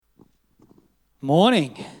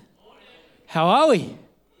Morning. How are we?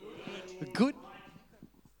 Good.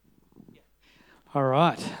 All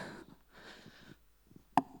right.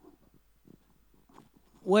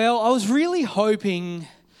 Well, I was really hoping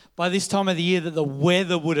by this time of the year that the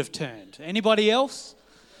weather would have turned. Anybody else?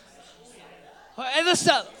 At the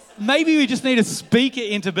start, maybe we just need to speak it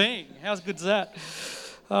into being. How good is that?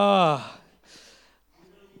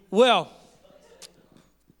 Well,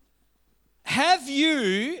 have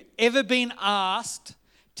you ever been asked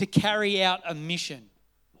to carry out a mission?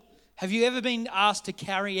 Have you ever been asked to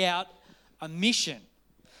carry out a mission?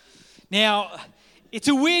 Now, it's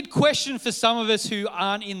a weird question for some of us who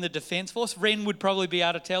aren't in the Defence Force. Ren would probably be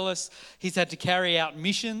able to tell us he's had to carry out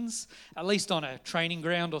missions, at least on a training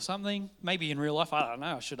ground or something. Maybe in real life, I don't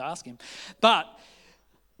know, I should ask him. But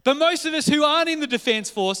most of us who aren't in the Defence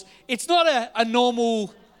Force, it's not a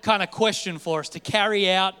normal kind of question for us to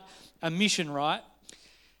carry out a mission, right?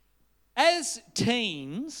 As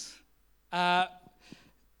teens,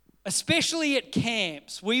 especially at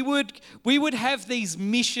camps, we would have these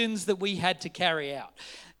missions that we had to carry out.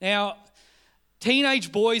 Now,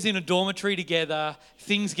 teenage boys in a dormitory together,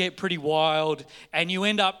 things get pretty wild, and you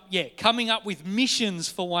end up, coming up with missions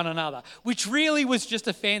for one another, which really was just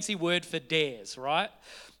a fancy word for dares, right?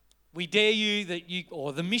 We dare you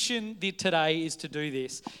or the mission today is to do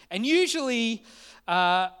this. And usually,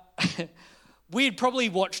 we'd probably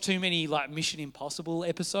watched too many Mission Impossible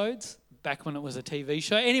episodes back when it was a TV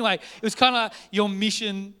show. Anyway, it was kind of your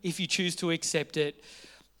mission if you choose to accept it.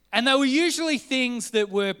 And they were usually things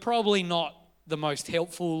that were probably not the most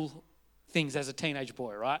helpful things as a teenage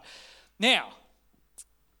boy, right? Now,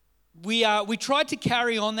 we tried to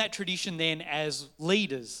carry on that tradition then as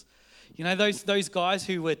leaders. You know, those guys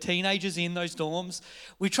who were teenagers in those dorms,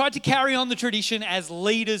 we tried to carry on the tradition as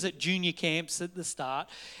leaders at junior camps at the start,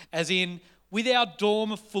 as in with our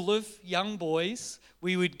dorm full of young boys,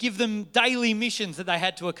 we would give them daily missions that they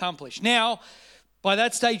had to accomplish. Now, by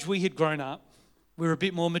that stage, we had grown up. We were a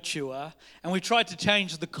bit more mature, and we tried to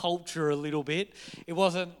change the culture a little bit. It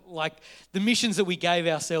wasn't like the missions that we gave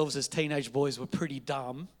ourselves as teenage boys were pretty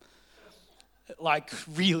dumb.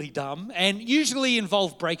 Really dumb, and usually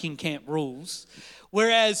involve breaking camp rules.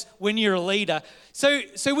 Whereas when you're a leader, so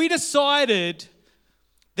we decided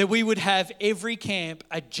that we would have every camp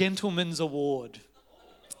a gentleman's award.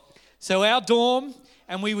 So our dorm,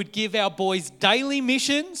 and we would give our boys daily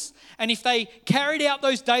missions, and if they carried out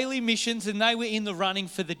those daily missions, then they were in the running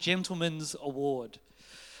for the gentleman's award.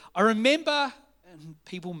 I remember, and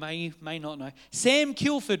people may not know, Sam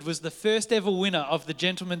Kilford was the first ever winner of the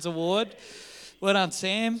gentleman's award. Well done,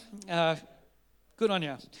 Sam. Good on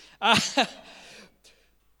you.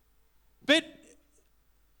 But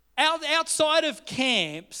outside of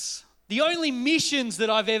camps, the only missions that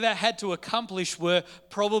I've ever had to accomplish were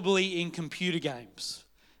probably in computer games.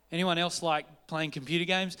 Anyone else like playing computer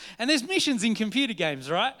games? And there's missions in computer games,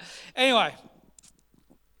 right? Anyway,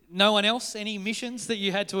 no one else? Any missions that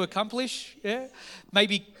you had to accomplish? Yeah?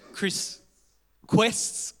 Maybe Chris,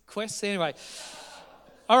 quests? Anyway.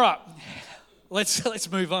 All right. Let's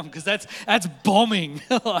move on because that's bombing.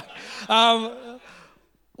 Well,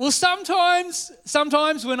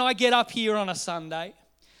 sometimes when I get up here on a Sunday,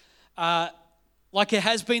 like it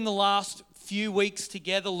has been the last few weeks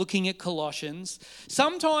together looking at Colossians,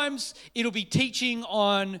 sometimes it'll be teaching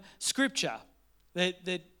on Scripture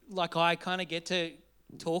that I kind of get to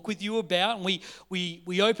talk with you about, and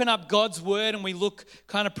we open up God's Word and we look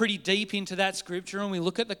kind of pretty deep into that Scripture and we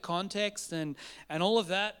look at the context and all of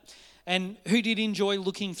that. And who did enjoy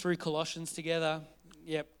looking through Colossians together?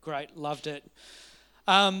 Yep, great, loved it.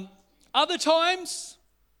 Other times,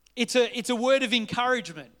 it's a word of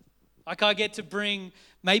encouragement. Like I get to bring,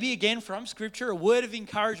 maybe again from Scripture, a word of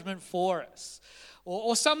encouragement for us.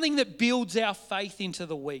 Or something that builds our faith into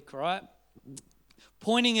the week, right?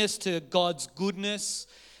 Pointing us to God's goodness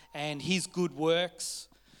and His good works.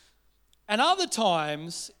 And other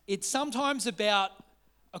times, it's sometimes about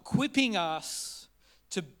equipping us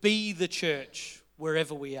to be the church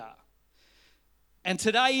wherever we are. And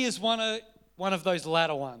today is one of those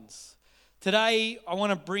latter ones. Today, I want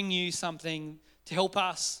to bring you something to help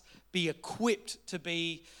us be equipped to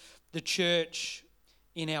be the church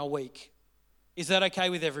in our week. Is that okay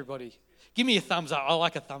with everybody? Give me a thumbs up. I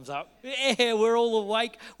like a thumbs up. Yeah, we're all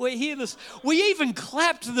awake. We're here we even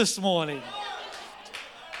clapped this morning.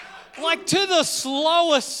 Like to the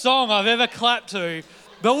slowest song I've ever clapped to,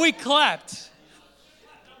 but we clapped.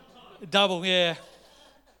 Double, yeah.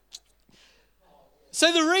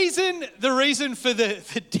 So the reason for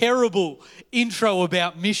the terrible intro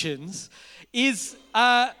about missions is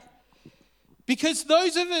because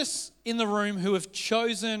those of us in the room who have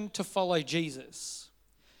chosen to follow Jesus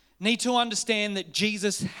need to understand that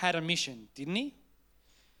Jesus had a mission, didn't he?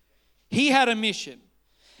 He had a mission.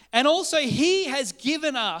 And also he has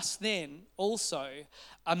given us then also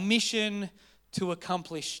a mission to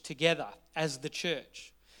accomplish together as the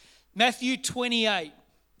church. Matthew 28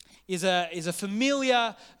 is a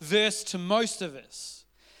familiar verse to most of us.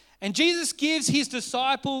 And Jesus gives his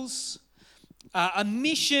disciples a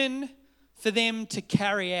mission for them to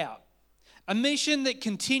carry out. A mission that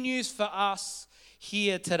continues for us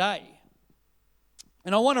here today.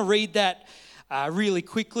 And I want to read that really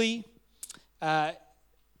quickly.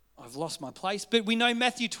 I've lost my place, but we know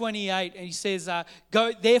Matthew 28, and he says,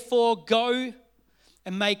 go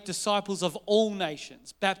and make disciples of all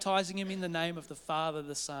nations, baptizing them in the name of the Father,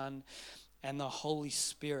 the Son, and the Holy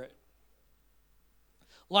Spirit.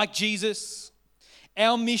 Like Jesus,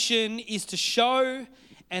 our mission is to show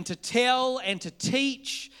and to tell and to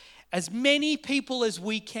teach as many people as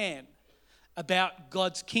we can about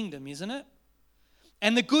God's kingdom, isn't it?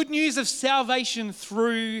 And the good news of salvation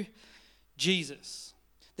through Jesus.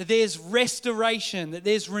 That there's restoration, that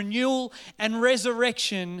there's renewal and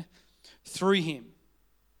resurrection through him.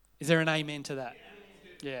 Is there an amen to that?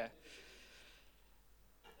 Yeah.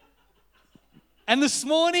 And this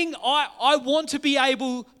morning, I want to be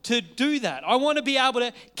able to do that. I want to be able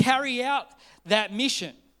to carry out that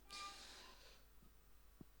mission.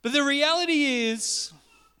 But the reality is,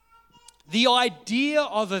 the idea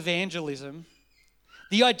of evangelism,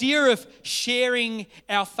 the idea of sharing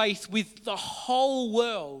our faith with the whole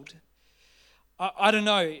world, I don't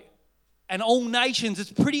know, and all nations,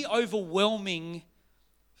 it's pretty overwhelming,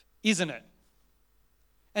 isn't it?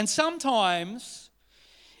 And sometimes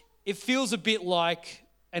it feels a bit like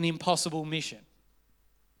an impossible mission.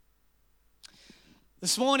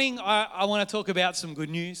 This morning, I want to talk about some good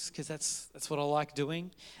news because that's what I like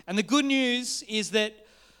doing. And the good news is that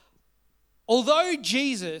although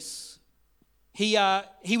Jesus, he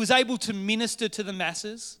was able to minister to the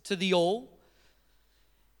masses, to the all.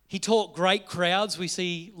 He taught great crowds. We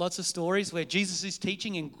see lots of stories where Jesus is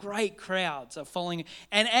teaching and great crowds are following.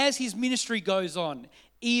 And as his ministry goes on,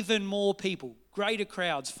 even more people, greater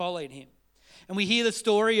crowds followed him. And we hear the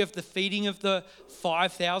story of the feeding of the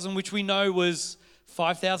 5,000, which we know was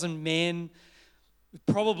 5,000 men,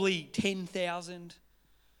 probably 10,000.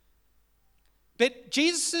 But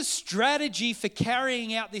Jesus' strategy for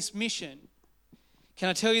carrying out this mission, can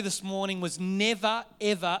I tell you this morning, was never,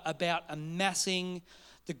 ever about amassing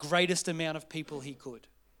the greatest amount of people he could.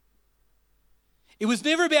 It was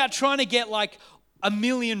never about trying to get like 1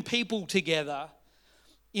 million people together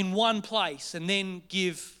in one place and then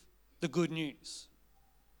give the good news.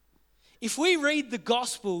 If we read the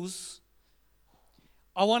Gospels,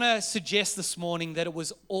 I want to suggest this morning that it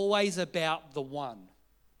was always about the one.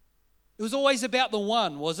 It was always about the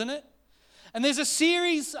one, wasn't it? And there's a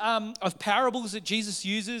series of parables that Jesus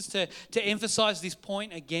uses to emphasize this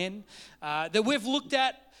point again that we've looked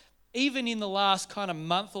at even in the last kind of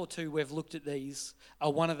month or two. We've looked at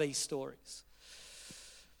one of these stories.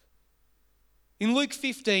 In Luke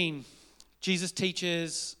 15, Jesus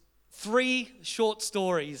teaches 3 short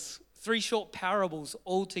stories, 3 short parables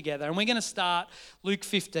all together. And we're going to start Luke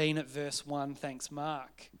 15 at verse 1. Thanks,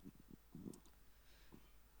 Mark.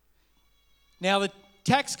 Now the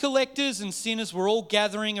tax collectors and sinners were all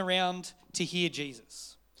gathering around to hear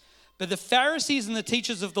Jesus. But the Pharisees and the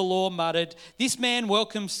teachers of the law muttered, "This man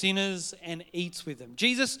welcomes sinners and eats with them."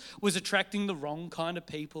 Jesus was attracting the wrong kind of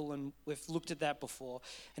people, and we've looked at that before.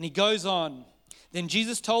 And he goes on. Then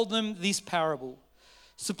Jesus told them this parable.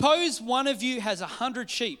 "Suppose one of you has 100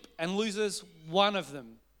 sheep and loses one of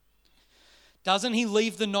them. Doesn't he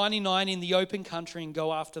leave the 99 in the open country and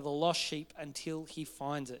go after the lost sheep until he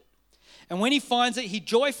finds it? And when he finds it, he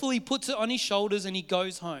joyfully puts it on his shoulders and he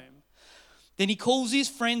goes home. Then he calls his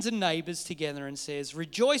friends and neighbors together and says,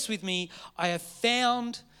 'Rejoice with me, I have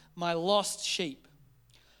found my lost sheep.'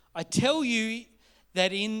 I tell you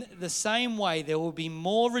that in the same way there will be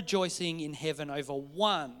more rejoicing in heaven over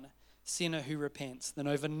one sinner who repents than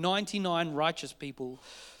over 99 righteous people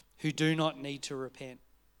who do not need to repent.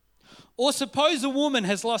 Or suppose a woman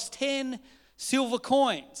has lost 10 silver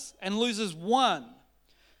coins and loses one.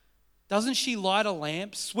 Doesn't she light a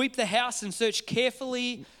lamp, sweep the house, and search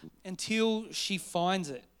carefully until she finds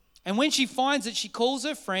it? And when she finds it, she calls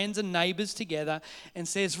her friends and neighbors together and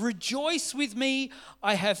says, 'Rejoice with me,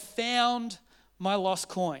 I have found my lost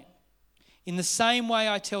coin.' In the same way,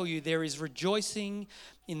 I tell you, there is rejoicing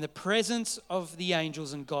in the presence of the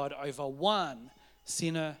angels and God over one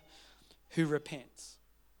sinner who repents."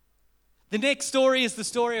 The next story is the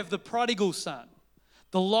story of the prodigal son,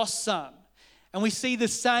 the lost son. And we see the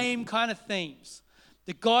same kind of themes,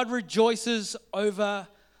 that God rejoices over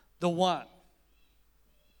the one.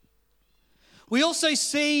 We also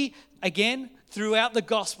see, again, throughout the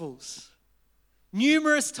Gospels,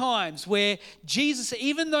 numerous times where Jesus,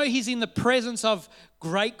 even though he's in the presence of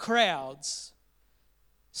great crowds,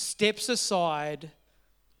 steps aside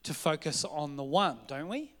to focus on the one, don't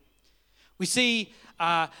we? We see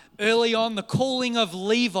early on the calling of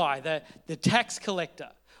Levi, the tax collector,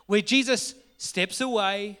 where Jesus steps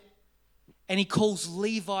away and he calls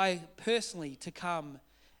Levi personally to come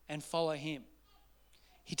and follow him.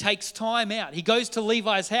 He takes time out. He goes to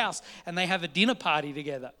Levi's house and they have a dinner party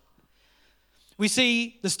together. We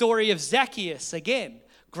see the story of Zacchaeus again,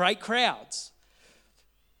 great crowds,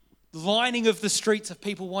 lining of the streets of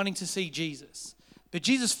people wanting to see Jesus. But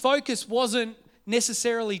Jesus' focus wasn't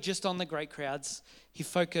necessarily just on the great crowds. He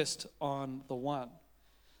focused on the one.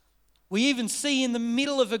 We even see in the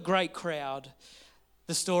middle of a great crowd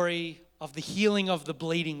the story of the healing of the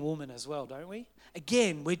bleeding woman as well, don't we?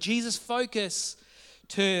 Again, where Jesus' focus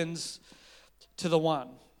turns to the one.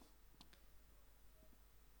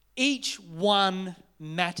 Each one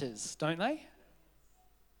matters, don't they?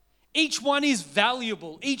 Each one is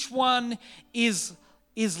valuable. Each one is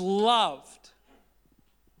loved.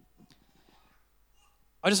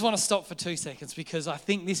 I just want to stop for 2 seconds because I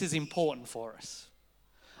think this is important for us.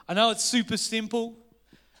 I know it's super simple,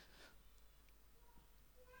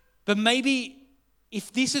 but maybe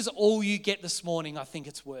if this is all you get this morning, I think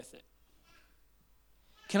it's worth it.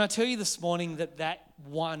 Can I tell you this morning that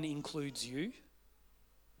one includes you?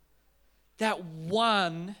 That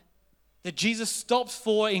one that Jesus stops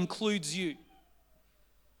for includes you.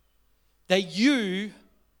 That you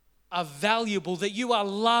are valuable, that you are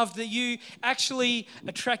loved, that you actually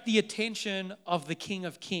attract the attention of the King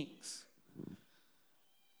of Kings.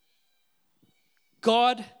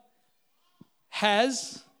 God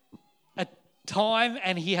has a time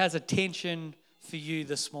and he has attention for you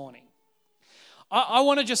this morning. I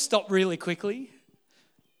want to just stop really quickly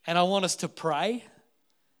and I want us to pray.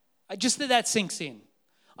 Just that sinks in.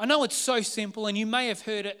 I know it's so simple and you may have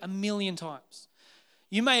heard it a million times.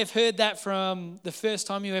 You may have heard that from the first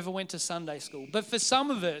time you ever went to Sunday school. But for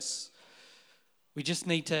some of us, we just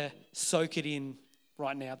need to soak it in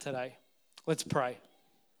right now today. Let's pray.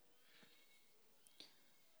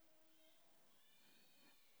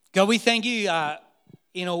 God, we thank you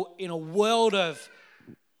in a world of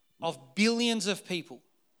billions of people,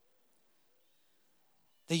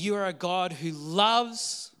 that you are a God who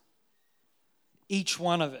loves each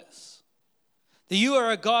one of us. That you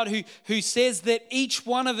are a God who says that each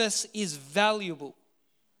one of us is valuable.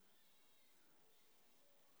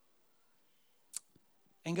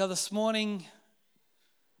 And God, this morning,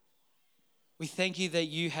 we thank you that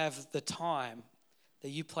you have the time, that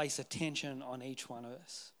you place attention on each one of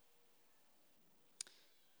us.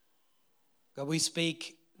 God, we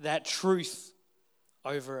speak that truth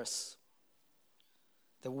over us,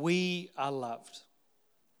 that we are loved,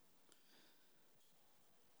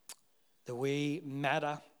 that we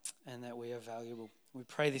matter, and that we are valuable. We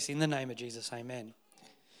pray this in the name of Jesus. Amen.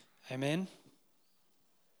 Amen.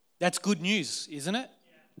 That's good news, isn't it?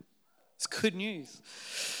 It's good news.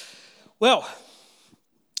 Well,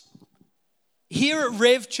 here at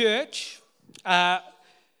Rev Church, our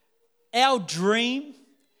dream,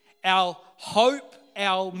 our hope,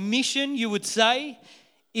 our mission, you would say,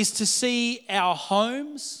 is to see our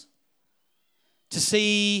homes, to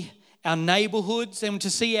see our neighborhoods, and to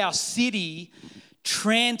see our city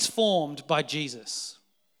transformed by Jesus.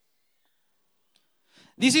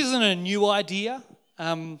 This isn't a new idea.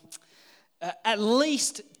 At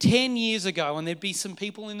least 10 years ago, and there'd be some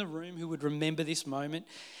people in the room who would remember this moment,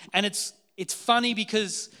 and it's funny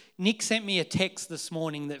because Nick sent me a text this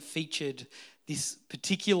morning that featured this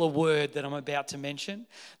particular word that I'm about to mention.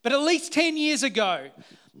 But at least 10 years ago,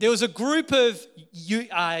 there was a group of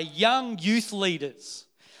young youth leaders.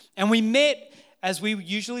 And we met, as we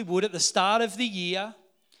usually would, at the start of the year.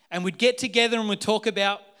 And we'd get together and we'd talk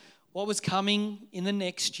about what was coming in the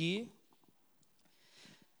next year.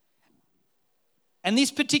 And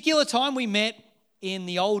this particular time we met in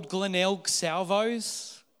the old Glenelg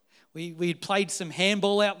Salvos. We'd played some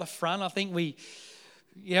handball out the front. I think we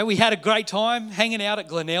had a great time hanging out at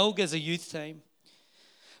Glenelg as a youth team.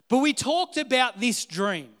 But we talked about this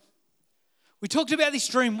dream.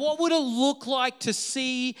 What would it look like to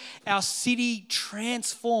see our city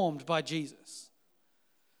transformed by Jesus?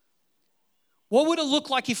 What would it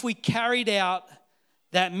look like if we carried out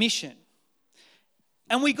that mission?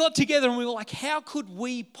 And we got together and we were like, how could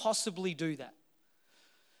we possibly do that?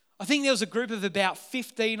 I think there was a group of about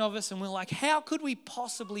 15 of us, and we're like, how could we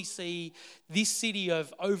possibly see this city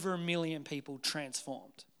of over 1 million people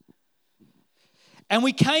transformed? And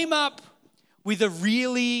we came up with a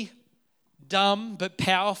really dumb but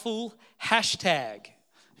powerful hashtag.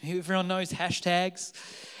 Everyone knows hashtags.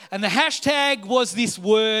 And the hashtag was this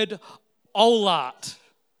word, Olart.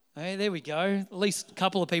 Hey, there we go. At least a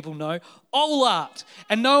couple of people know. Olart.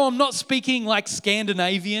 And no, I'm not speaking like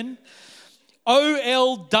Scandinavian.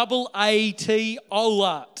 O-L-A-A-T,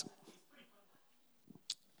 Olart.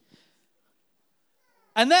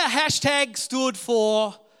 And that hashtag stood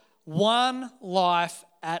for one life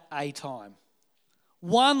at a time.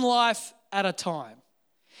 One life at a time.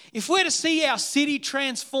 If we're to see our city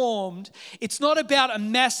transformed, it's not about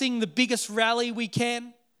amassing the biggest rally we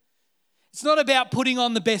can. It's not about putting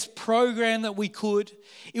on the best program that we could.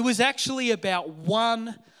 It was actually about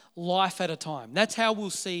one life at a time. That's how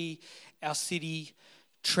we'll see our city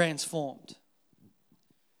transformed.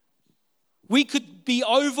 We could be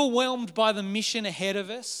overwhelmed by the mission ahead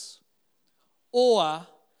of us, or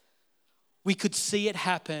we could see it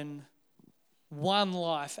happen one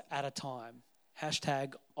life at a time.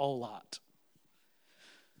 Hashtag Olart.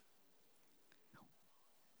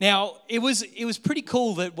 Now, it was pretty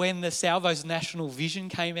cool that when the Salvo's National Vision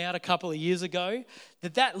came out a couple of years ago,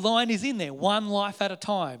 that line is in there, one life at a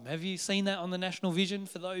time. Have you seen that on the National Vision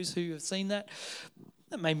for those who have seen that?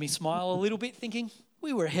 That made me smile a little bit, thinking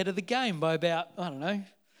we were ahead of the game by about,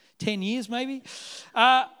 10 years maybe.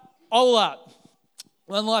 Olart,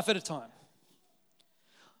 one life at a time.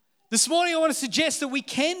 This morning I want to suggest that we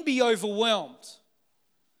can be overwhelmed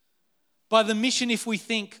by the mission if we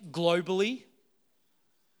think globally.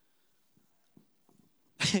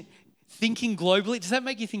 Thinking globally, does that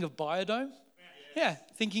make you think of Biodome? Yeah,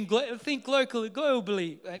 think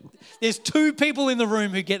globally. There's 2 people in the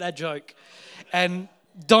room who get that joke. And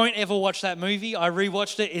don't ever watch that movie. I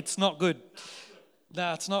rewatched it. It's not good.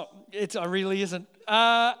 No, it's not. It really isn't.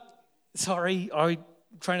 Sorry,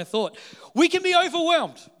 train of thought. We can be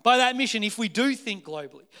overwhelmed by that mission if we do think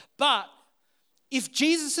globally. But if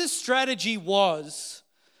Jesus' strategy was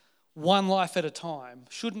one life at a time,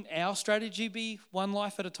 shouldn't our strategy be one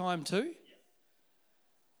life at a time too?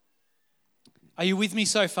 Are you with me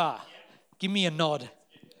so far? Give me a nod.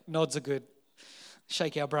 Nods are good.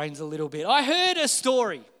 Shake our brains a little bit. I heard a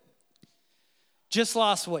story just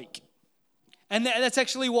last week. And that's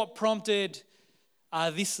actually what prompted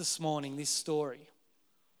this morning, this story.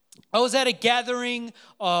 I was at a gathering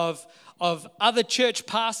of other church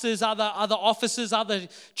pastors, other officers, other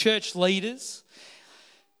church leaders.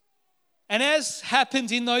 And as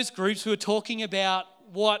happens in those groups, we were talking about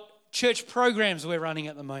what church programs we're running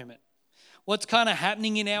at the moment. What's kind of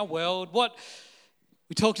happening in our world.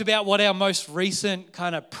 We talked about what our most recent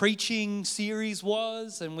kind of preaching series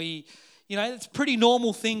was. And it's pretty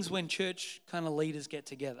normal things when church kind of leaders get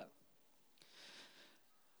together.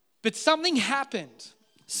 But something happened.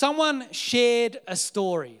 Someone shared a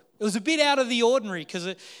story. It was a bit out of the ordinary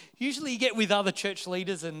because usually you get with other church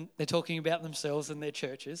leaders and they're talking about themselves and their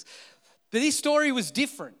churches. But this story was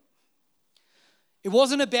different. It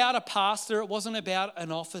wasn't about a pastor. It wasn't about an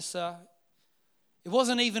officer. It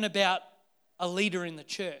wasn't even about a leader in the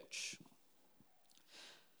church.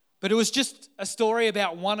 But it was just a story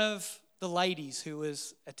about one of the ladies who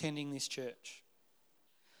was attending this church.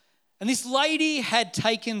 And this lady had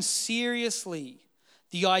taken seriously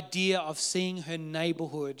the idea of seeing her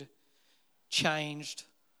neighborhood changed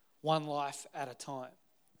one life at a time.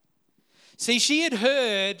 See, she had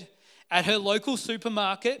heard at her local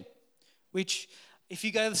supermarket, which if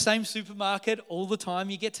you go to the same supermarket all the time,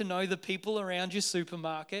 you get to know the people around your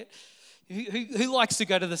supermarket. Who likes to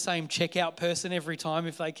go to the same checkout person every time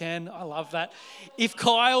if they can? I love that. If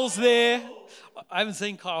Kyle's there, I haven't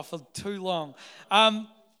seen Kyle for too long. But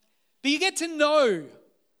you get to know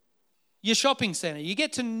your shopping centre. You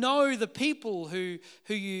get to know the people who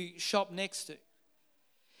you shop next to.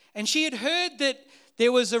 And she had heard that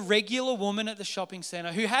there was a regular woman at the shopping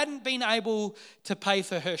centre who hadn't been able to pay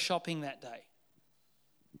for her shopping that day.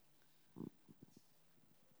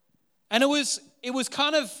 And it was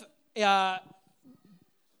kind of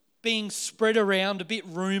being spread around, a bit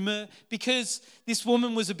rumour, because this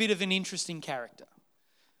woman was a bit of an interesting character.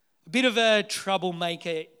 A bit of a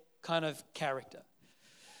troublemaker kind of character.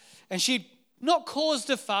 And she'd not caused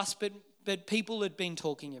a fuss, but people had been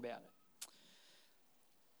talking about it.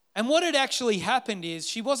 And what had actually happened is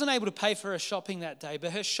she wasn't able to pay for her shopping that day,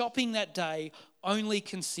 but her shopping that day only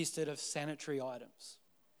consisted of sanitary items.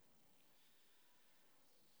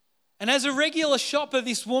 And as a regular shopper,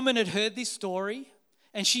 this woman had heard this story,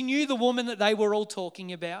 and she knew the woman that they were all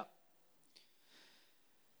talking about.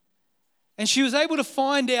 And she was able to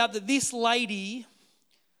find out that this lady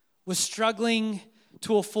was struggling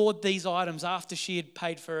to afford these items after she had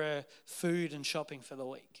paid for her food and shopping for the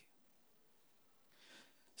week.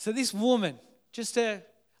 So this woman, just a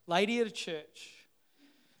lady at a church,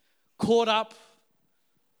 caught up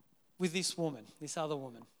with this woman, this other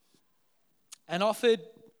woman, and offered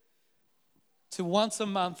to once a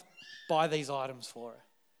month buy these items for her,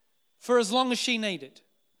 for as long as she needed.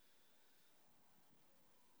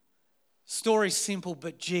 Story's simple,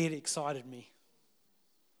 but gee, it excited me.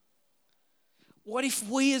 What if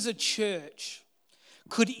we as a church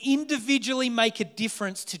could individually make a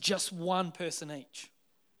difference to just one person each?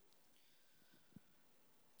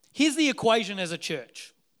 Here's the equation as a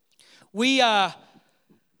church. We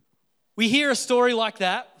hear a story like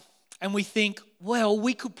that and we think, well,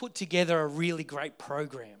 we could put together a really great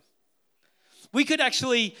program. We could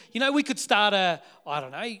actually, we could start a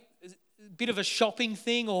bit of a shopping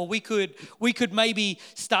thing, or we could maybe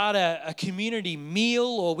start a community meal,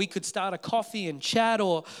 or we could start a coffee and chat,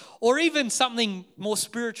 or even something more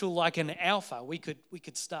spiritual like an alpha we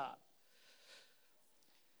could start.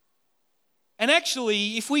 And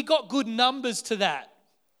actually, if we got good numbers to that,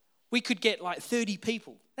 we could get like 30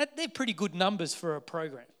 people. They're pretty good numbers for a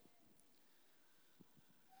program.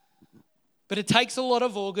 But it takes a lot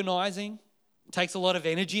of organising, it takes a lot of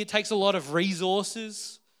energy, it takes a lot of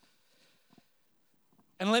resources.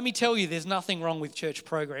 And let me tell you, there's nothing wrong with church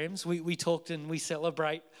programs. We talked and we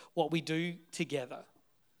celebrate what we do together.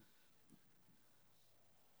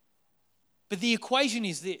 But the equation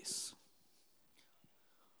is this.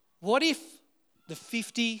 What if the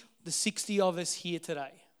 50, the 60 of us here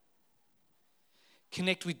today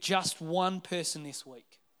connect with just one person this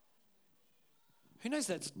week? Who knows,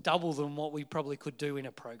 that's double than what we probably could do in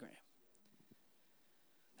a program.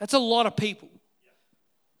 That's a lot of people.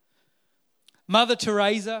 Mother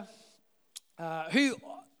Teresa, who,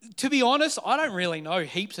 to be honest, I don't really know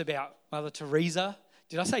heaps about Mother Teresa.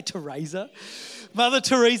 Did I say Teresa? Mother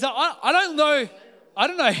Teresa. I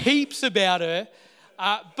don't know heaps about her,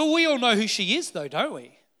 but we all know who she is, though, don't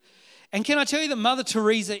we? And can I tell you that Mother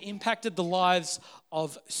Teresa impacted the lives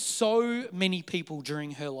of so many people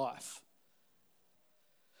during her life?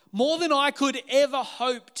 More than I could ever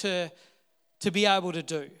hope to be able to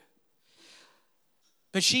do.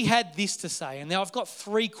 But she had this to say, and now I've got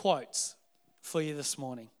 3 quotes for you this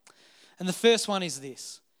morning. And the first one is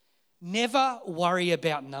this: never worry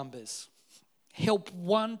about numbers. Help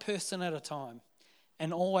one person at a time,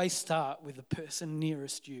 and always start with the person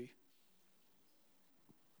nearest you.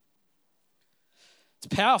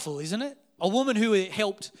 It's powerful, isn't it? A woman who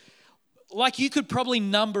helped, like you could probably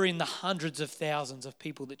number in the hundreds of thousands of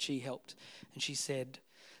people that she helped. And she said,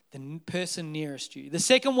 the person nearest you. The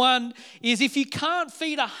second one is, if you can't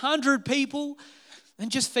feed 100 people, then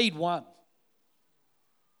just feed one.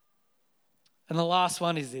 And the last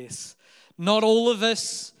one is this: not all of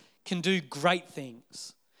us can do great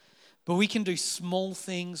things, but we can do small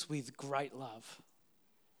things with great love.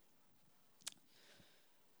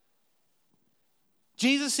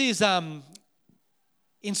 Jesus is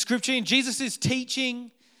in Scripture, and Jesus is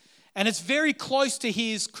teaching, and it's very close to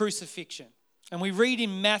his crucifixion. And we read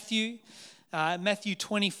in Matthew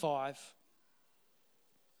 25,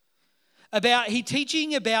 he's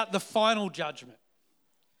teaching about the final judgment.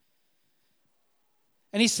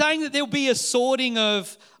 And he's saying that there'll be a sorting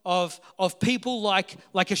of people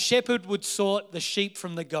like a shepherd would sort the sheep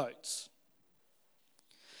from the goats.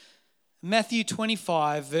 Matthew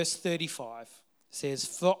 25, verse 35 says,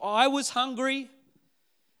 "For I was hungry,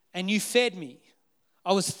 and you fed me.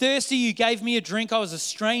 I was thirsty, you gave me a drink. I was a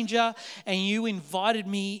stranger, and you invited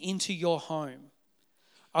me into your home.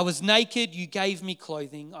 I was naked, you gave me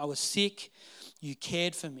clothing. I was sick, you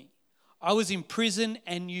cared for me. I was in prison,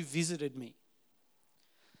 and you visited me."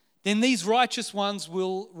 Then these righteous ones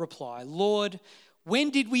will reply, "Lord, when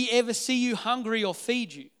did we ever see you hungry or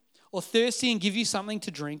feed you, or thirsty and give you something to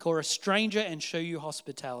drink, or a stranger and show you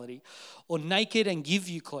hospitality, or naked and give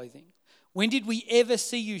you clothing? When did we ever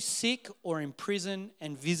see you sick or in prison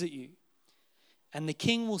and visit you?" And the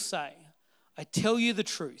king will say, "I tell you the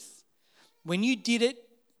truth. When you did it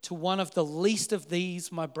to one of the least of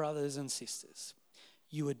these, my brothers and sisters,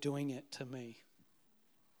 you are doing it to me."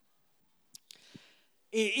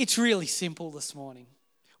 It's really simple this morning.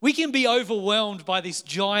 We can be overwhelmed by this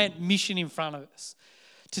giant mission in front of us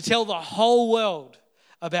to tell the whole world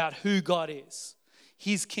about who God is,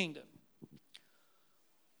 his kingdom.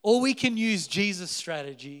 Or we can use Jesus'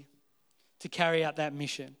 strategy to carry out that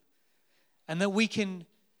mission. And that we can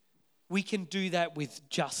do that with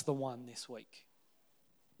just the one this week.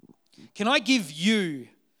 Can I give you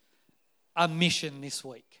a mission this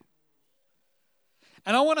week?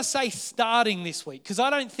 And I want to say starting this week, because I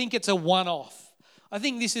don't think it's a one-off. I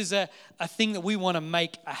think this is a thing that we want to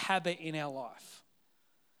make a habit in our life.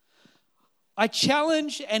 I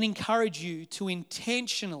challenge and encourage you to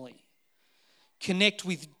intentionally connect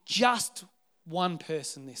with just one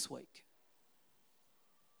person this week.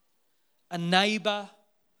 A neighbor,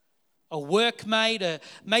 a workmate,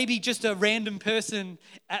 maybe just a random person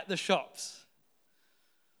at the shops.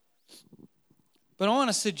 But I want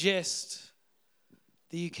to suggest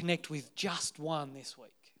that you connect with just one this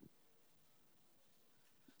week,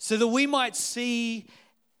 so that we might see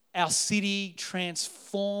our city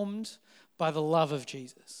transformed by the love of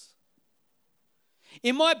Jesus.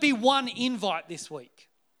 It might be one invite this week.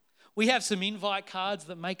 We have some invite cards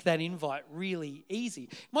that make that invite really easy.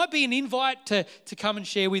 It might be an invite to come and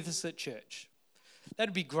share with us at church.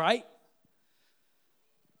 That'd be great.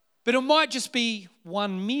 But it might just be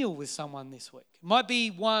one meal with someone this week. It might be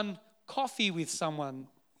one coffee with someone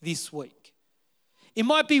this week. It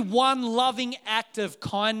might be one loving act of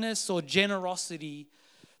kindness or generosity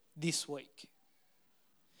this week.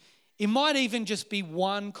 It might even just be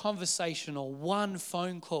one conversation or one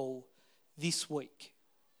phone call this week.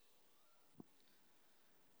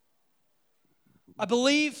 I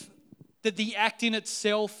believe that the act in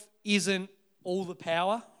itself isn't all the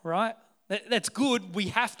power, right? That's good. We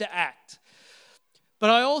have to act. But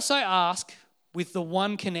I also ask, with the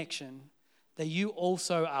one connection, that you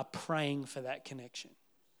also are praying for that connection.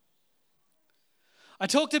 I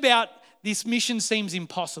talked about this mission seems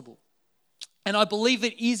impossible. And I believe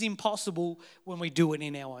it is impossible when we do it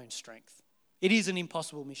in our own strength. It is an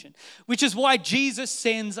impossible mission, which is why Jesus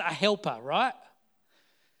sends a helper, right?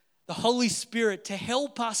 The Holy Spirit to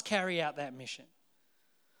help us carry out that mission.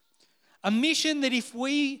 A mission that if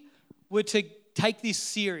we were to take this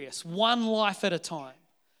serious, one life at a time,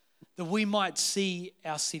 that we might see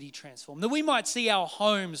our city transformed, that we might see our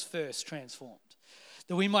homes first transformed,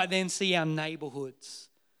 that we might then see our neighborhoods,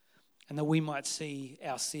 and that we might see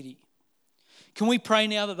our city. Can we pray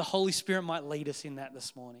now that the Holy Spirit might lead us in that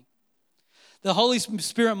this morning? The Holy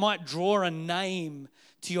Spirit might draw a name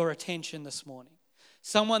to your attention this morning.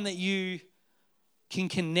 Someone that you can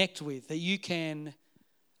connect with, that you can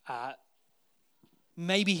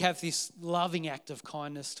maybe have this loving act of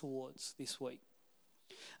kindness towards this week.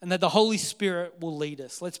 And that the Holy Spirit will lead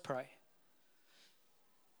us. Let's pray.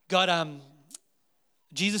 God,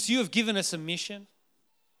 Jesus, you have given us a mission.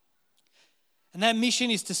 And that mission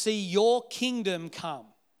is to see your kingdom come.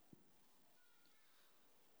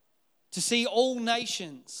 To see all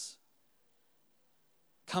nations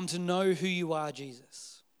come to know who you are,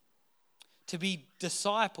 Jesus. To be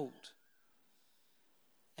discipled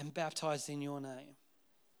and baptized in your name.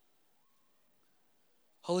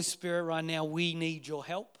 Holy Spirit, right now we need your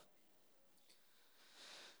help.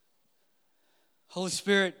 Holy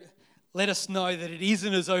Spirit, let us know that it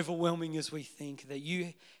isn't as overwhelming as we think, that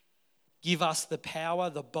you give us the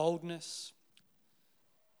power, the boldness,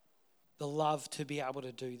 the love to be able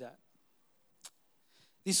to do that.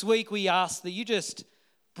 This week we ask that you just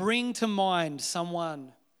bring to mind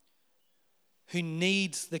someone who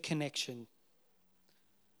needs the connection.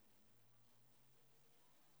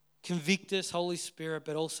 Convict us, Holy Spirit,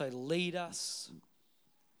 but also lead us.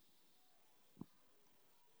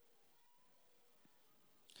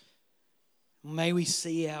 May we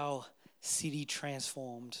see our city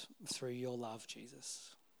transformed through your love,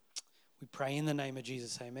 Jesus. We pray in the name of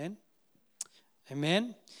Jesus, amen.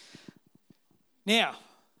 Amen. Now,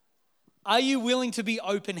 are you willing to be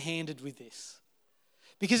open-handed with this?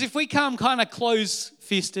 Because if we come kind of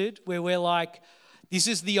close-fisted, where we're like, this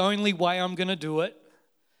is the only way I'm going to do it,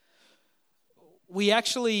 we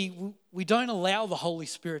don't allow the Holy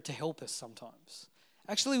Spirit to help us sometimes.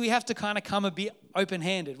 Actually, we have to kind of come a bit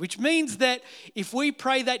open-handed, which means that if we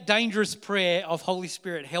pray that dangerous prayer of Holy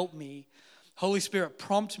Spirit, help me, Holy Spirit,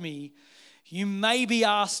 prompt me, you may be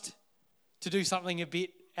asked to do something a bit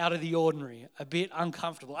out of the ordinary, a bit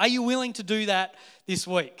uncomfortable. Are you willing to do that this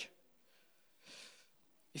week?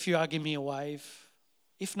 If you are, give me a wave.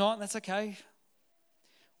 If not, that's okay.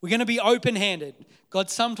 We're going to be open-handed. God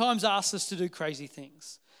sometimes asks us to do crazy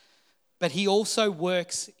things, but he also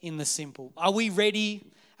works in the simple. Are we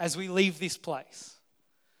ready as we leave this place?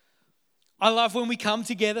 I love when we come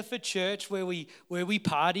together for church where we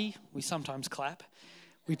party. We sometimes clap.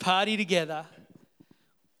 We party together.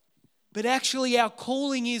 But actually our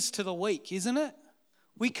calling is to the weak, isn't it?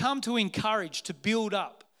 We come to encourage, to build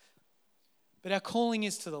up. But our calling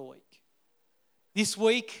is to the weak. This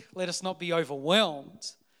week, let us not be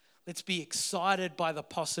overwhelmed. Let's be excited by the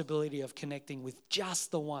possibility of connecting with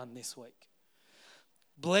just the one this week.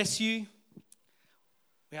 Bless you.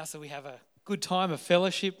 We ask that we have a good time of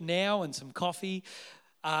fellowship now and some coffee.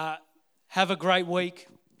 Have a great week.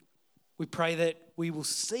 We pray that we will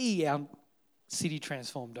see our city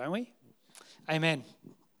transformed, don't we? Amen.